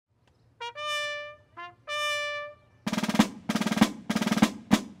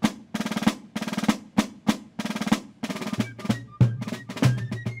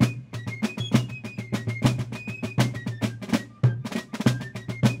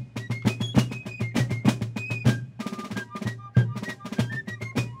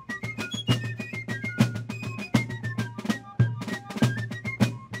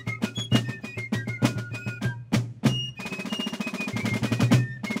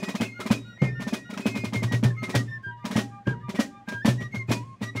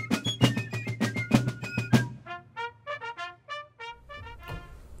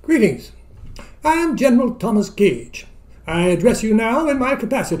Greetings. I am General Thomas Gage. I address you now in my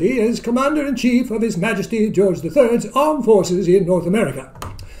capacity as Commander-in-Chief of His Majesty George III's Armed Forces in North America.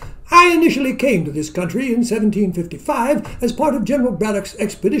 I initially came to this country in 1755 as part of General Braddock's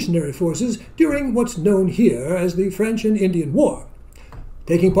expeditionary forces during what's known here as the French and Indian War.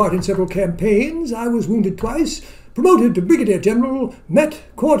 Taking part in several campaigns, I was wounded twice, promoted to Brigadier General, met,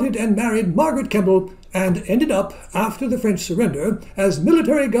 courted, and married Margaret Kemble, and ended up, after the French surrender, as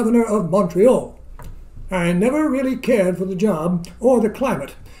military governor of Montreal. I never really cared for the job or the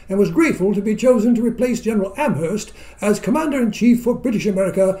climate, and was grateful to be chosen to replace General Amherst as Commander-in-Chief for British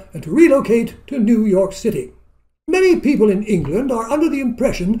America and to relocate to New York City. Many people in England are under the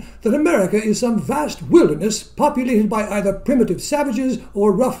impression that America is some vast wilderness populated by either primitive savages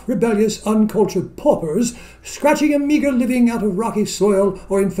or rough, rebellious, uncultured paupers, scratching a meager living out of rocky soil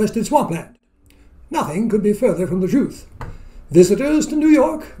or infested swampland. Nothing could be further from the truth. Visitors to New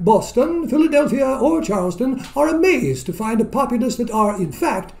York, Boston, Philadelphia, or Charleston are amazed to find a populace that are, in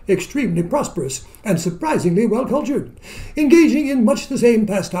fact, extremely prosperous and surprisingly well-cultured, engaging in much the same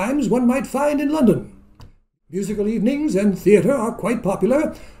pastimes one might find in London. Musical evenings and theatre are quite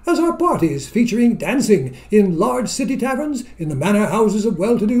popular, as are parties featuring dancing in large city taverns, in the manor houses of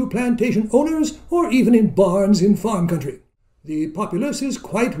well-to-do plantation owners, or even in barns in farm country. The populace is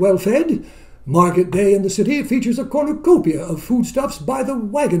quite well-fed. Market day in the city features a cornucopia of foodstuffs by the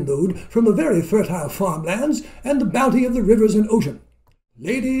wagon load from the very fertile farmlands and the bounty of the rivers and ocean.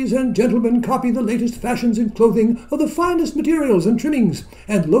 Ladies and gentlemen copy the latest fashions in clothing of the finest materials and trimmings,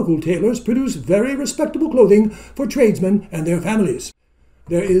 and local tailors produce very respectable clothing for tradesmen and their families.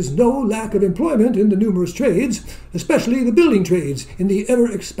 There is no lack of employment in the numerous trades, especially the building trades in the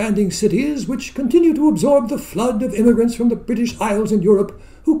ever-expanding cities which continue to absorb the flood of immigrants from the British Isles and Europe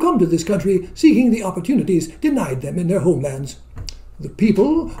who come to this country seeking the opportunities denied them in their homelands. The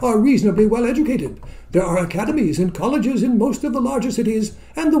people are reasonably well educated. There are academies and colleges in most of the larger cities,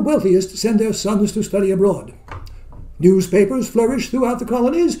 and the wealthiest send their sons to study abroad. Newspapers flourish throughout the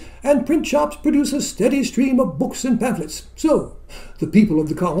colonies, and print shops produce a steady stream of books and pamphlets. So, the people of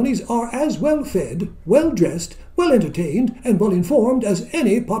the colonies are as well-fed, well-dressed, well-entertained, and well-informed as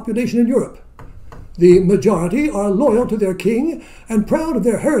any population in Europe. The majority are loyal to their king and proud of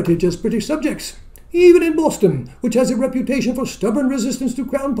their heritage as British subjects. Even in Boston, which has a reputation for stubborn resistance to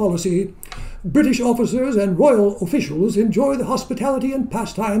Crown policy, British officers and royal officials enjoy the hospitality and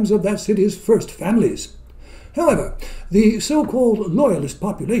pastimes of that city's first families. However, the so-called loyalist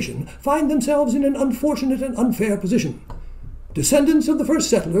population find themselves in an unfortunate and unfair position. Descendants of the first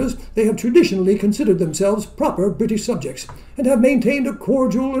settlers, they have traditionally considered themselves proper British subjects and have maintained a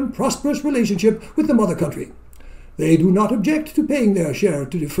cordial and prosperous relationship with the mother country. They do not object to paying their share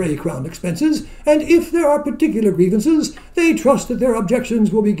to defray Crown expenses, and if there are particular grievances, they trust that their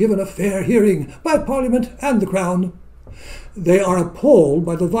objections will be given a fair hearing by Parliament and the Crown. They are appalled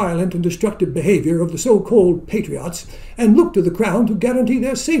by the violent and destructive behavior of the so-called patriots, and look to the Crown to guarantee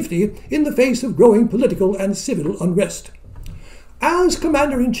their safety in the face of growing political and civil unrest. As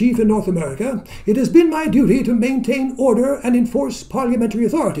Commander-in-Chief in North America, it has been my duty to maintain order and enforce parliamentary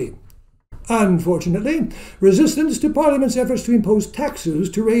authority. Unfortunately, resistance to Parliament's efforts to impose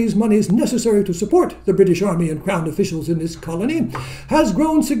taxes to raise monies necessary to support the British Army and Crown officials in this colony has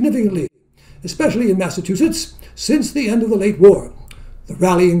grown significantly, especially in Massachusetts, since the end of the late war. The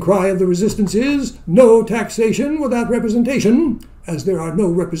rallying cry of the resistance is, "No taxation without representation," as there are no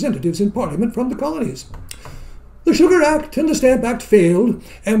representatives in Parliament from the colonies. The Sugar Act and the Stamp Act failed,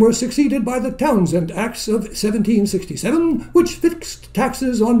 and were succeeded by the Townshend Acts of 1767, which fixed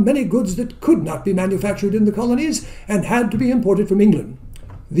taxes on many goods that could not be manufactured in the colonies and had to be imported from England.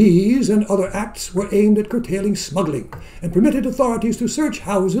 These and other acts were aimed at curtailing smuggling, and permitted authorities to search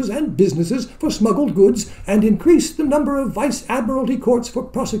houses and businesses for smuggled goods and increased the number of Vice Admiralty courts for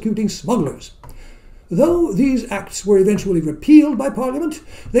prosecuting smugglers. Though these acts were eventually repealed by Parliament,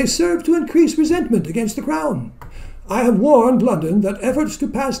 they served to increase resentment against the Crown. I have warned London that efforts to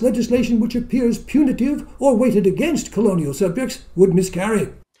pass legislation which appears punitive or weighted against colonial subjects would miscarry.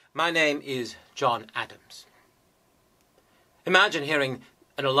 My name is John Adams. Imagine hearing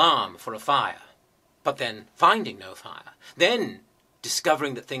an alarm for a fire, but then finding no fire, then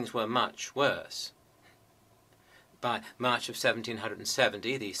discovering that things were much worse. By March of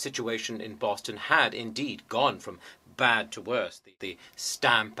 1770, the situation in Boston had indeed gone from bad to worse. The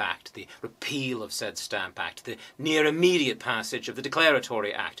Stamp Act, the repeal of said Stamp Act, the near immediate passage of the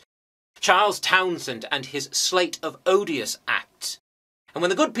Declaratory Act, Charles Townshend and his slate of odious acts. And when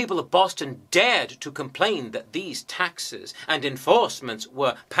the good people of Boston dared to complain that these taxes and enforcements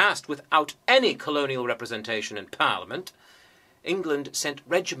were passed without any colonial representation in Parliament, England sent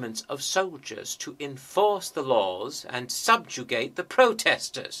regiments of soldiers to enforce the laws and subjugate the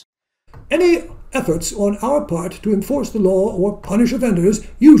protesters. Any efforts on our part to enforce the law or punish offenders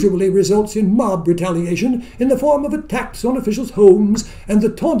usually results in mob retaliation in the form of attacks on officials' homes and the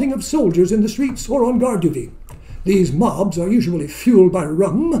taunting of soldiers in the streets or on guard duty. These mobs are usually fueled by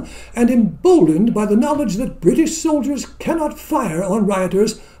rum and emboldened by the knowledge that British soldiers cannot fire on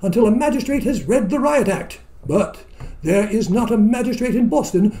rioters until a magistrate has read the Riot Act. But there is not a magistrate in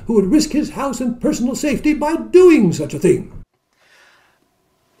Boston who would risk his house and personal safety by doing such a thing.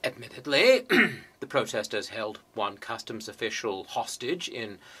 Admittedly, the protesters held one customs official hostage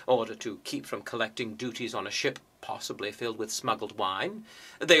in order to keep from collecting duties on a ship possibly filled with smuggled wine.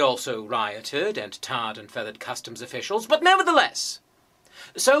 They also rioted and tarred and feathered customs officials, but nevertheless,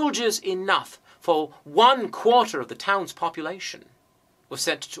 soldiers enough for 1/4 of the town's population were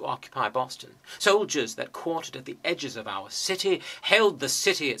sent to occupy Boston. Soldiers that quartered at the edges of our city, held the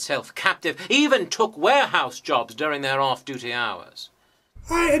city itself captive, even took warehouse jobs during their off-duty hours.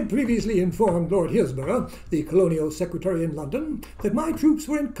 I had previously informed Lord Hillsborough, the Colonial Secretary in London, that my troops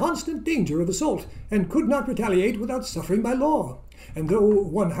were in constant danger of assault and could not retaliate without suffering by law. And though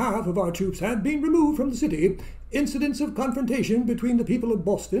 1/2 of our troops had been removed from the city, incidents of confrontation between the people of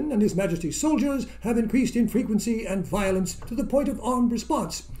Boston and His Majesty's soldiers have increased in frequency and violence to the point of armed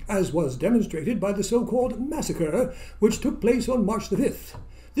response, as was demonstrated by the so-called massacre, which took place on March the 5th.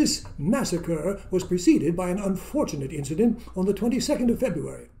 This massacre was preceded by an unfortunate incident on the 22nd of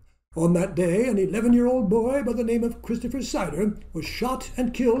February. On that day, an 11-year-old boy by the name of Christopher Sider was shot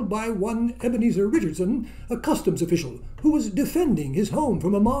and killed by one Ebenezer Richardson, a customs official, who was defending his home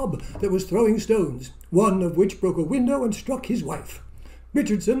from a mob that was throwing stones, one of which broke a window and struck his wife.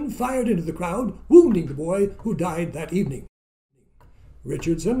 Richardson fired into the crowd, wounding the boy, who died that evening.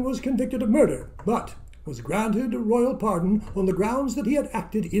 Richardson was convicted of murder, but was granted a royal pardon on the grounds that he had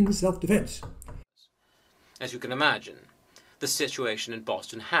acted in self-defense. As you can imagine, the situation in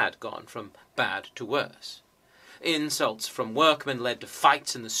Boston had gone from bad to worse. Insults from workmen led to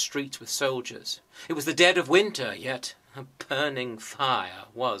fights in the streets with soldiers. It was the dead of winter, yet a burning fire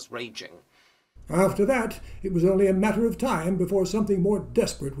was raging. After that, it was only a matter of time before something more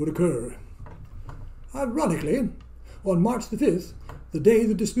desperate would occur. Ironically, on March the 5th, the day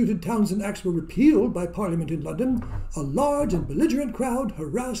the disputed Townshend Acts were repealed by Parliament in London, a large and belligerent crowd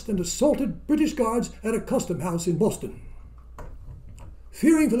harassed and assaulted British guards at a custom house in Boston.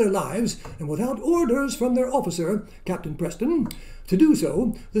 Fearing for their lives, and without orders from their officer, Captain Preston, to do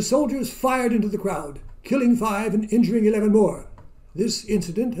so, the soldiers fired into the crowd, killing 5 and injuring 11 more. This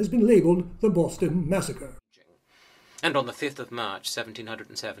incident has been labelled the Boston Massacre. And on the 5th of March,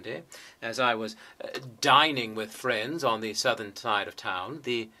 1770, as I was dining with friends on the southern side of town,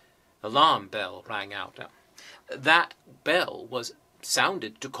 the alarm bell rang out. Now, that bell was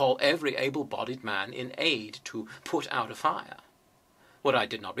sounded to call every able-bodied man in aid to put out a fire. What I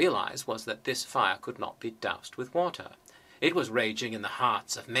did not realize was that this fire could not be doused with water. It was raging in the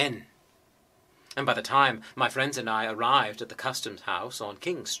hearts of men. And by the time my friends and I arrived at the customs house on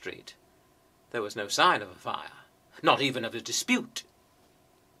King Street, there was no sign of a fire. Not even of a dispute.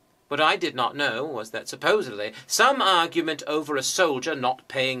 What I did not know was that supposedly some argument over a soldier not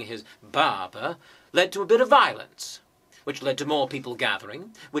paying his barber led to a bit of violence, which led to more people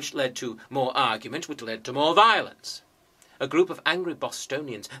gathering, which led to more argument, which led to more violence. A group of angry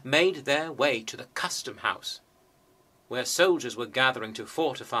Bostonians made their way to the custom house, where soldiers were gathering to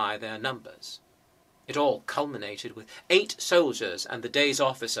fortify their numbers. It all culminated with 8 soldiers and the day's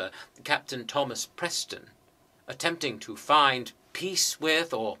officer, Captain Thomas Preston, attempting to find peace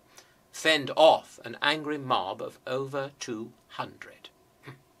with or fend off an angry mob of over 200.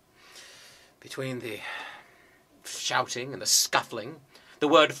 Between the shouting and the scuffling, the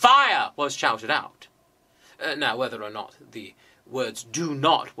word "fire" was shouted out. Now, whether or not the words "do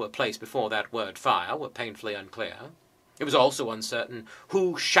not" were placed before that word "fire" were painfully unclear. It was also uncertain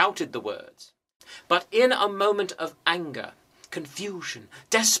who shouted the words. But in a moment of anger, confusion,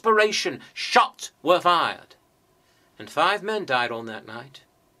 desperation, shots were fired. And 5 men died on that night,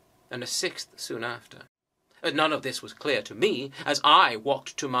 and a 6th soon after. None of this was clear to me as I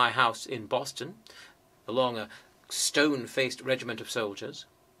walked to my house in Boston, along a stone-faced regiment of soldiers,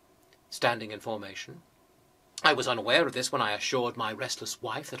 standing in formation. I was unaware of this when I assured my restless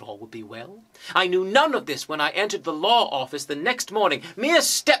wife that all would be well. I knew none of this when I entered the law office the next morning, mere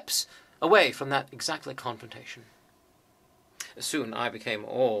steps away from that exactly confrontation. Soon I became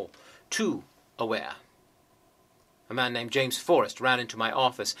all too aware. A man named James Forrest ran into my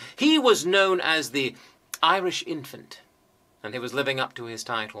office. He was known as the Irish Infant. and he was living up to his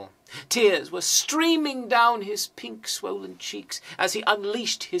title. Tears were streaming down his pink, swollen cheeks as he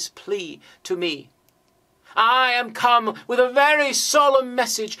unleashed his plea to me. I am come with a very solemn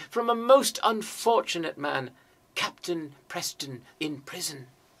message from a most unfortunate man, Captain Preston, in prison.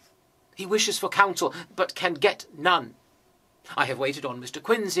 He wishes for counsel, but can get none. I have waited on Mr.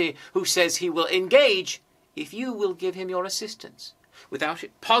 Quincy, who says he will engage if you will give him your assistance. Without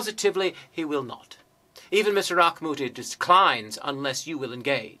it, positively, he will not. Even Mr. Rockmooty declines unless you will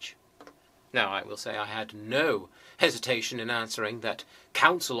engage. Now, I will say I had no hesitation in answering that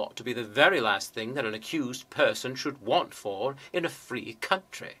counsel ought to be the very last thing that an accused person should want for in a free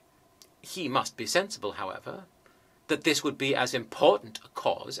country. He must be sensible, however, that this would be as important a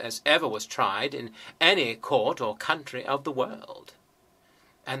cause as ever was tried in any court or country of the world,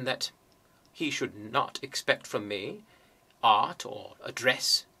 and that he should not expect from me art or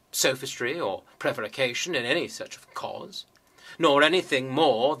address, sophistry or prevarication in any such cause, nor anything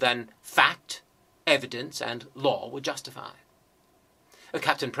more than fact, evidence, and law would justify.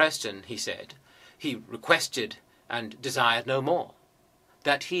 Captain Preston, he said, he requested and desired no more,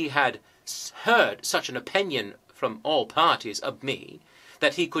 that he had heard such an opinion from all parties of me,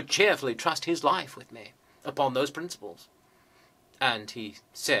 that he could cheerfully trust his life with me upon those principles. And he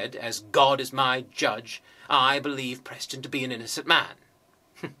said, as God is my judge, I believe Preston to be an innocent man.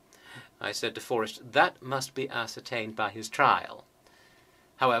 I said to Forrest, that must be ascertained by his trial.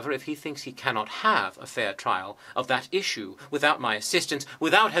 However, if he thinks he cannot have a fair trial of that issue without my assistance,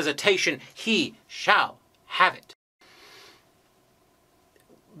 without hesitation, he shall have it.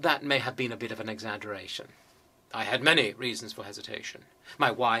 That may have been a bit of an exaggeration. I had many reasons for hesitation.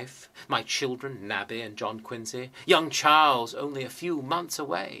 My wife, my children, Nabby and John Quincy, young Charles only a few months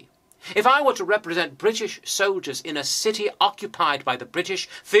away. If I were to represent British soldiers in a city occupied by the British,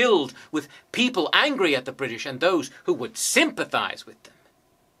 filled with people angry at the British and those who would sympathize with them,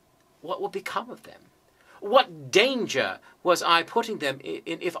 what would become of them? What danger was I putting them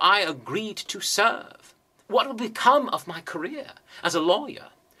in if I agreed to serve? What would become of my career as a lawyer?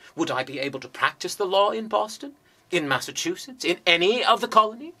 Would I be able to practice the law in Boston, in Massachusetts, in any of the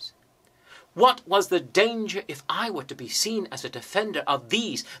colonies? What was the danger if I were to be seen as a defender of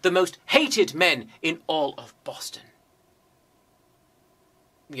these, the most hated men in all of Boston?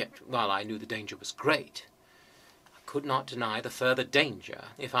 Yet, while I knew the danger was great, I could not deny the further danger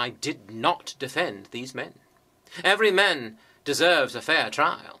if I did not defend these men. Every man deserves a fair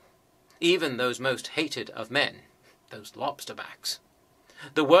trial, even those most hated of men, those lobsterbacks.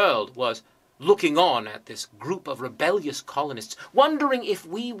 The world was looking on at this group of rebellious colonists, wondering if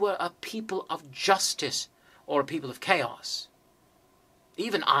we were a people of justice or a people of chaos.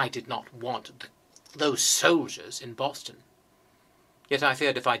 Even I did not want those soldiers in Boston. Yet I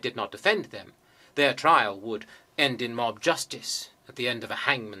feared if I did not defend them, their trial would end in mob justice at the end of a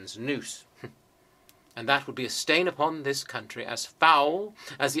hangman's noose. And that would be a stain upon this country as foul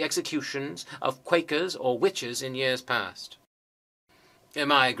as the executions of Quakers or witches in years past.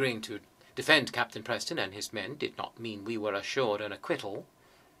 My agreeing to defend Captain Preston and his men did not mean we were assured an acquittal.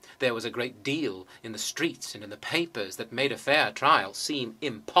 There was a great deal in the streets and in the papers that made a fair trial seem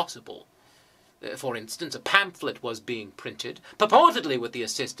impossible. For instance, a pamphlet was being printed, purportedly with the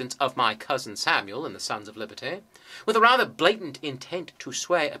assistance of my cousin Samuel and the Sons of Liberty, with a rather blatant intent to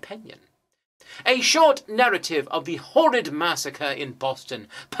sway opinion. A short narrative of the horrid massacre in Boston,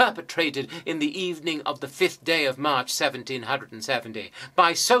 perpetrated in the evening of the 5th day of March 1770,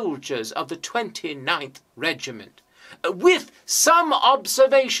 by soldiers of the 29th Regiment, with some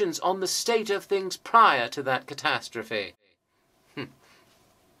observations on the state of things prior to that catastrophe.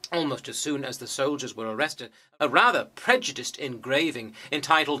 Almost as soon as the soldiers were arrested, a rather prejudiced engraving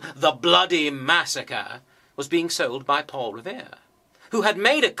entitled The Bloody Massacre was being sold by Paul Revere, who had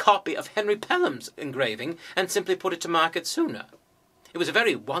made a copy of Henry Pelham's engraving and simply put it to market sooner. It was a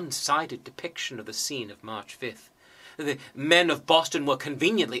very one-sided depiction of the scene of March 5th. The men of Boston were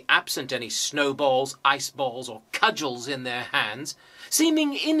conveniently absent any snowballs, ice balls, or cudgels in their hands,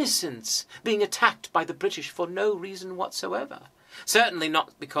 seeming innocents being attacked by the British for no reason whatsoever. Certainly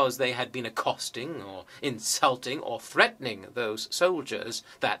not because they had been accosting or insulting or threatening those soldiers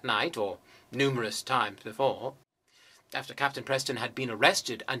that night or numerous times before. After Captain Preston had been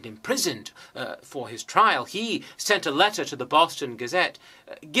arrested and imprisoned for his trial, he sent a letter to the Boston Gazette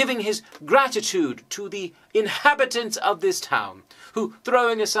giving his gratitude to the inhabitants of this town, who,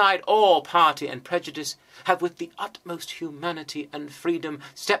 throwing aside all party and prejudice, have with the utmost humanity and freedom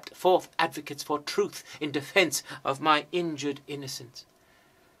stepped forth advocates for truth in defence of my injured innocence.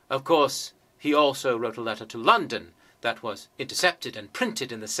 Of course, he also wrote a letter to London, that was intercepted and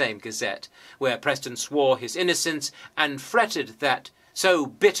printed in the same Gazette, where Preston swore his innocence and fretted that so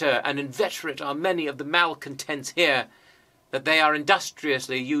bitter and inveterate are many of the malcontents here that they are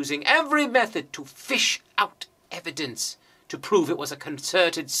industriously using every method to fish out evidence to prove it was a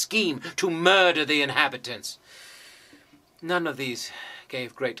concerted scheme to murder the inhabitants. None of these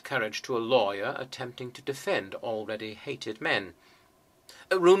gave great courage to a lawyer attempting to defend already hated men.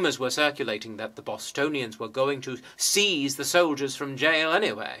 Rumours were circulating that the Bostonians were going to seize the soldiers from jail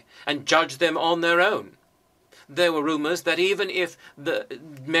anyway, and judge them on their own. There were rumours that even if the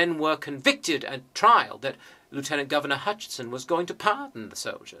men were convicted at trial, that Lieutenant Governor Hutchinson was going to pardon the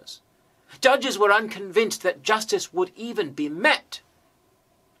soldiers. Judges were unconvinced that justice would even be met.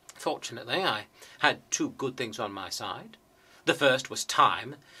 Fortunately, I had two good things on my side. The first was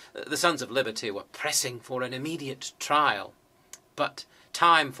time. The Sons of Liberty were pressing for an immediate trial, but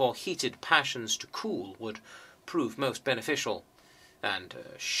time for heated passions to cool would prove most beneficial, and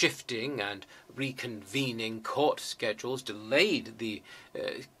shifting and reconvening court schedules delayed the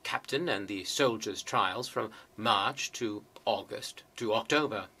captain and the soldiers' trials from March to August to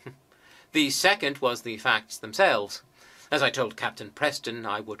October. The second was the facts themselves. As I told Captain Preston,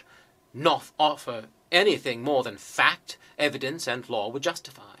 I would not offer anything more than fact, evidence, and law would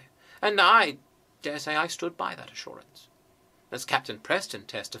justify, and I dare say I stood by that assurance. As Captain Preston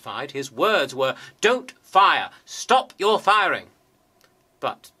testified, his words were, "Don't fire! Stop your firing!"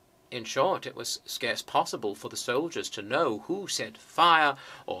 But, in short, it was scarce possible for the soldiers to know who said fire,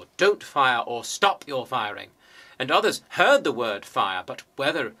 or don't fire, or stop your firing. And others heard the word fire, but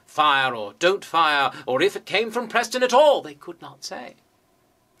whether fire or don't fire, or if it came from Preston at all, they could not say.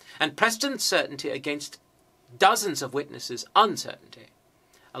 And Preston's certainty against dozens of witnesses' uncertainty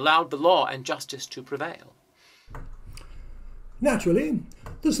allowed the law and justice to prevail. Naturally,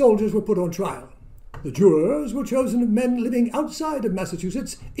 the soldiers were put on trial. The jurors were chosen of men living outside of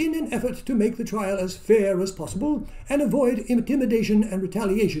Massachusetts in an effort to make the trial as fair as possible and avoid intimidation and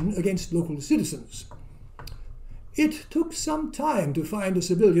retaliation against local citizens. It took some time to find a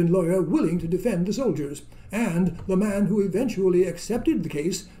civilian lawyer willing to defend the soldiers, and the man who eventually accepted the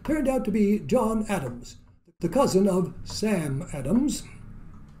case turned out to be John Adams, the cousin of Sam Adams.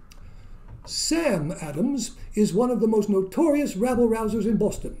 Sam Adams is one of the most notorious rabble-rousers in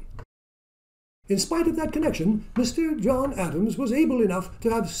Boston. In spite of that connection, Mr. John Adams was able enough to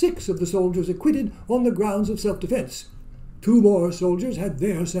have 6 of the soldiers acquitted on the grounds of self-defense. 2 more soldiers had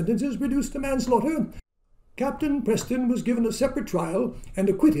their sentences reduced to manslaughter. Captain Preston was given a separate trial and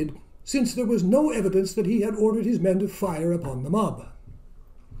acquitted, since there was no evidence that he had ordered his men to fire upon the mob.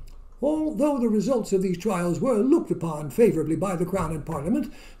 Although the results of these trials were looked upon favourably by the Crown and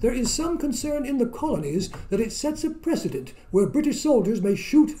Parliament, there is some concern in the colonies that it sets a precedent where British soldiers may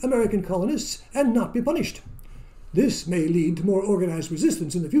shoot American colonists and not be punished. This may lead to more organised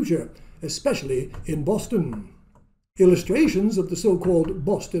resistance in the future, especially in Boston. Illustrations of the so-called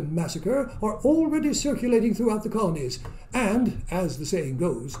Boston Massacre are already circulating throughout the colonies, and, as the saying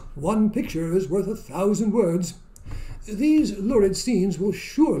goes, one picture is worth 1,000 words. These lurid scenes will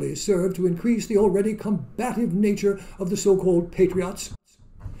surely serve to increase the already combative nature of the so-called patriots.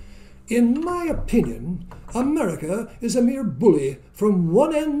 In my opinion, America is a mere bully from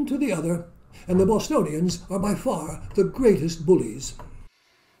one end to the other, and the Bostonians are by far the greatest bullies.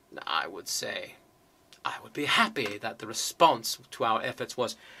 I would say I would be happy that the response to our efforts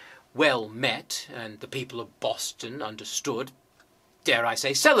was well met, and the people of Boston understood, dare I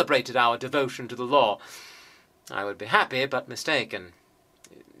say, celebrated our devotion to the law. I would be happy, but mistaken.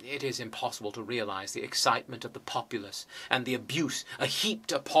 It is impossible to realize the excitement of the populace and the abuse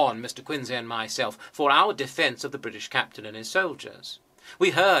heaped upon Mr. Quincy and myself for our defence of the British captain and his soldiers.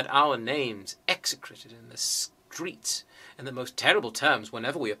 We heard our names execrated in the streets in the most terrible terms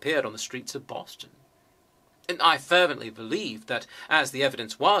whenever we appeared on the streets of Boston. And I fervently believed that, as the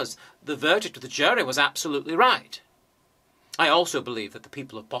evidence was, the verdict of the jury was absolutely right. I also believe that the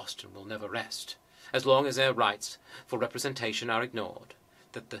people of Boston will never rest, as long as their rights for representation are ignored,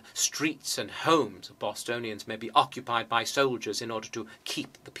 that the streets and homes of Bostonians may be occupied by soldiers in order to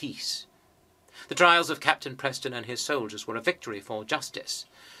keep the peace. The trials of Captain Preston and his soldiers were a victory for justice,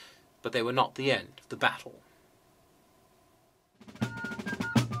 but they were not the end of the battle.